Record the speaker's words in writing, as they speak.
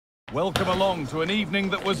Welcome along to an evening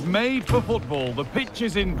that was made for football. The pitch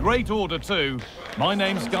is in great order too. My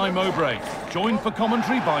name's Guy Mowbray, joined for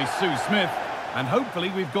commentary by Sue Smith. And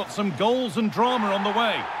hopefully we've got some goals and drama on the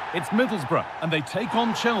way. It's Middlesbrough and they take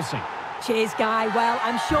on Chelsea. Cheers, Guy. Well,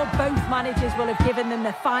 I'm sure both managers will have given them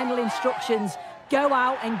the final instructions. Go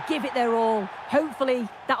out and give it their all. Hopefully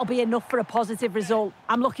that'll be enough for a positive result.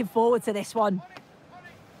 I'm looking forward to this one.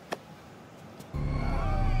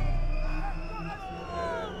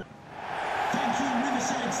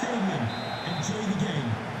 Enjoy the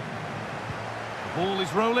game. The ball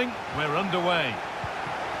is rolling. We're underway.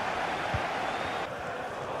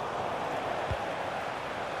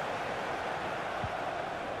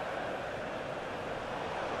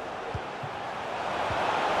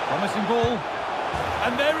 Promising ball.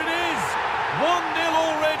 And there it is. 1-0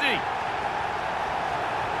 already.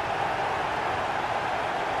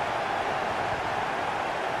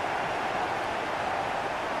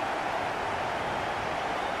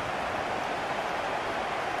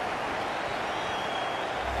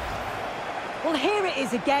 Well, here it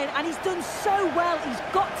is again, and he's done so well. He's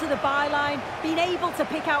got to the byline, been able to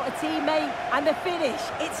pick out a teammate, and the finish,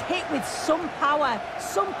 it's hit with some power,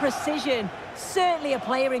 some precision. Certainly a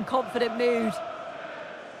player in confident mood.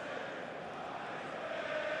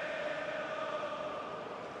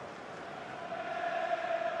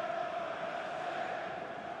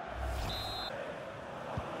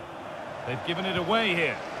 They've given it away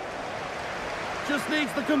here. Just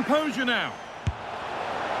needs the composure now.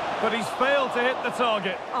 But he's failed to hit the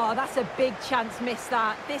target. Oh, that's a big chance missed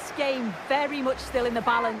that. This game very much still in the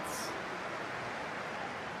balance.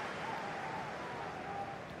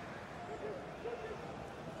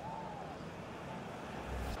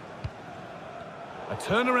 A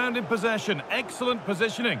turnaround in possession. Excellent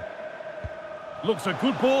positioning. Looks a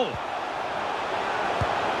good ball.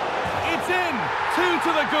 It's in. 2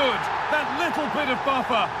 to the good. That little bit of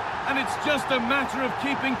buffer. And it's just a matter of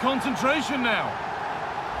keeping concentration now.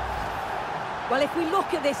 Well, if we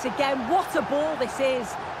look at this again, what a ball this is.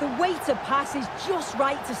 The way to pass is just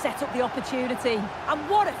right to set up the opportunity. And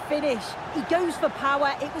what a finish. He goes for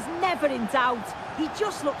power. It was never in doubt. He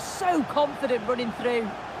just looks so confident running through.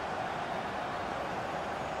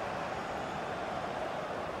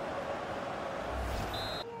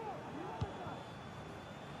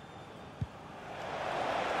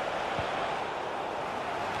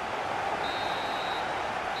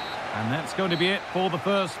 And that's going to be it for the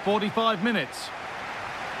first 45 minutes.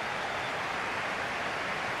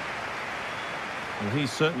 Well,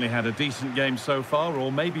 he's certainly had a decent game so far,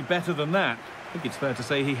 or maybe better than that. I think it's fair to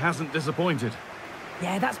say he hasn't disappointed.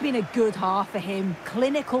 Yeah, that's been a good half for him.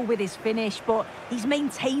 Clinical with his finish, but he's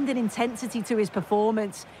maintained an intensity to his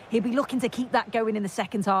performance. He'll be looking to keep that going in the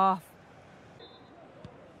second half.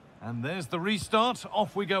 And there's the restart.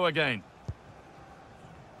 Off we go again.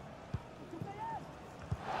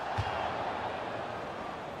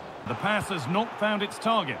 The pass has not found its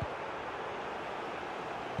target.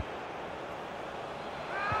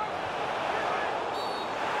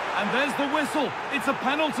 And there's the whistle. It's a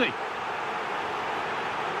penalty.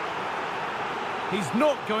 He's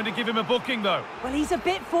not going to give him a booking, though. Well, he's a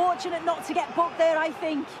bit fortunate not to get booked there, I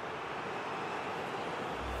think.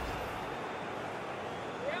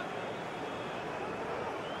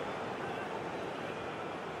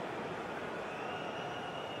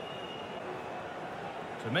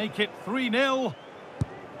 To make it 3-0.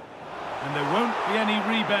 And there won't be any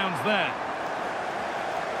rebounds there.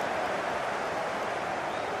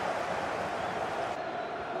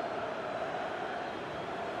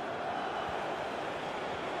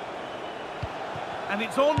 And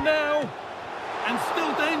it's on now. And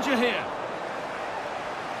still danger here.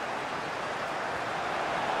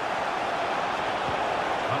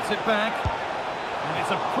 Cuts it back. And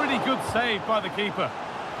it's a pretty good save by the keeper.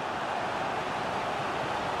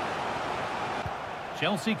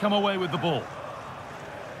 Chelsea come away with the ball.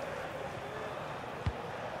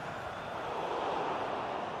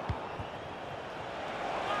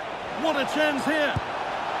 What a chance here.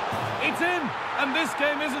 It's in, and this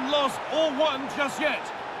game isn't lost or won just yet.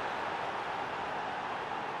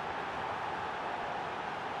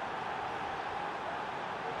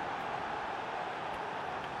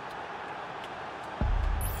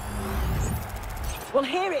 Well,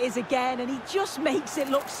 here it is again, and he just makes it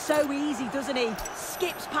look so easy, doesn't he?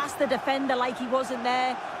 Skips past the defender like he wasn't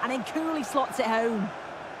there, and then coolly slots it home.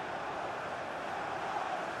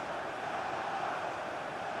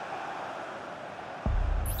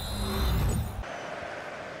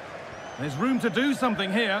 There's room to do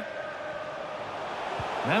something here.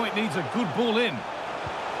 Now it needs a good ball in.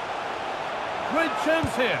 Great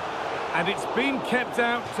chance here. And it's been kept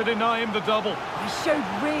out to deny him the double. He showed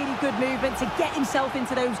really good movement to get himself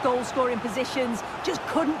into those goal-scoring positions. Just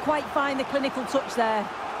couldn't quite find the clinical touch there.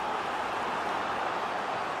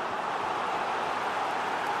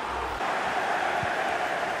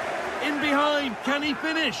 In behind, can he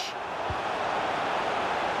finish?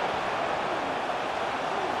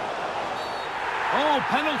 Oh,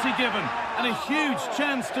 penalty given, and a huge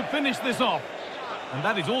chance to finish this off. And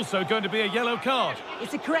that is also going to be a yellow card.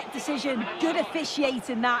 It's a correct decision. Good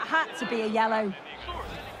officiating that. Had to be a yellow.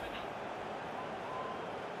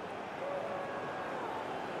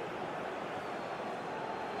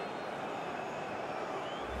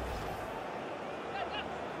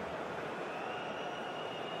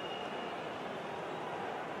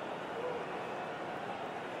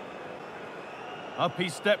 Up he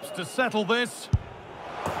steps to settle this.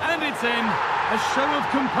 And it's in. A show of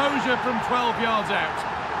composure from 12 yards out.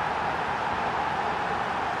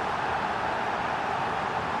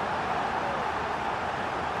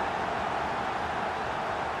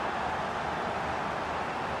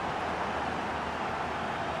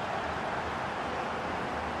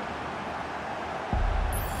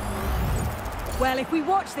 Well, if we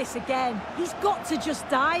watch this again, he's got to just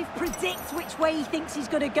dive, predict which way he thinks he's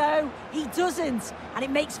going to go. He doesn't, and it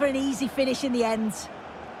makes for an easy finish in the end.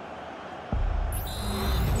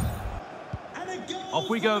 Off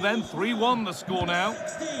we go then, 3-1 the score now.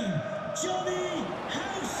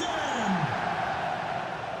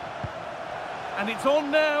 And it's on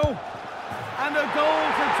now. And a goal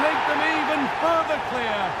to take them even further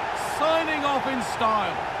clear. Signing off in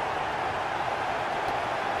style.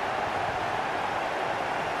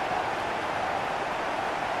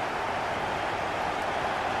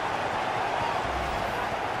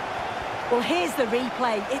 Well, here's the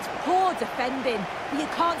replay. It's poor defending, but you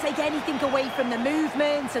can't take anything away from the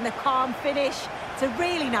movement and the calm finish. It's a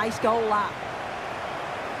really nice goal, that.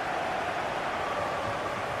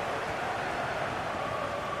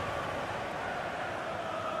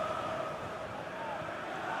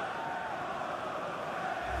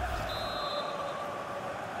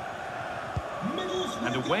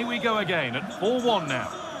 And away we go again at 4-1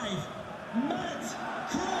 now.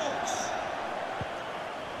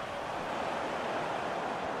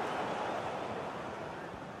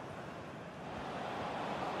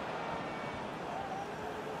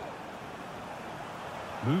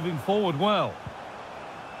 Moving forward well.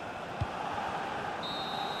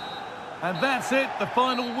 And that's it. The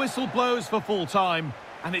final whistle blows for full time.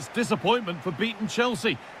 And it's disappointment for beaten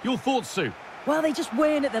Chelsea. Your thoughts, Sue? Well, they just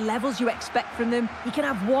weren't at the levels you expect from them. You can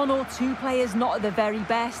have one or two players not at the very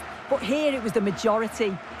best, but here it was the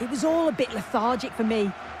majority. It was all a bit lethargic for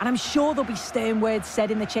me, and I'm sure there'll be stern words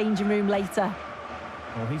said in the changing room later.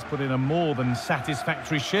 Well, he's put in a more than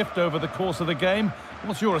satisfactory shift over the course of the game.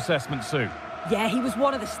 What's your assessment, Sue? Yeah, he was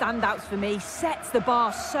one of the standouts for me. Sets the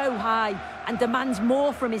bar so high and demands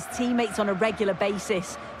more from his teammates on a regular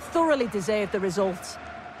basis. Thoroughly deserved the result.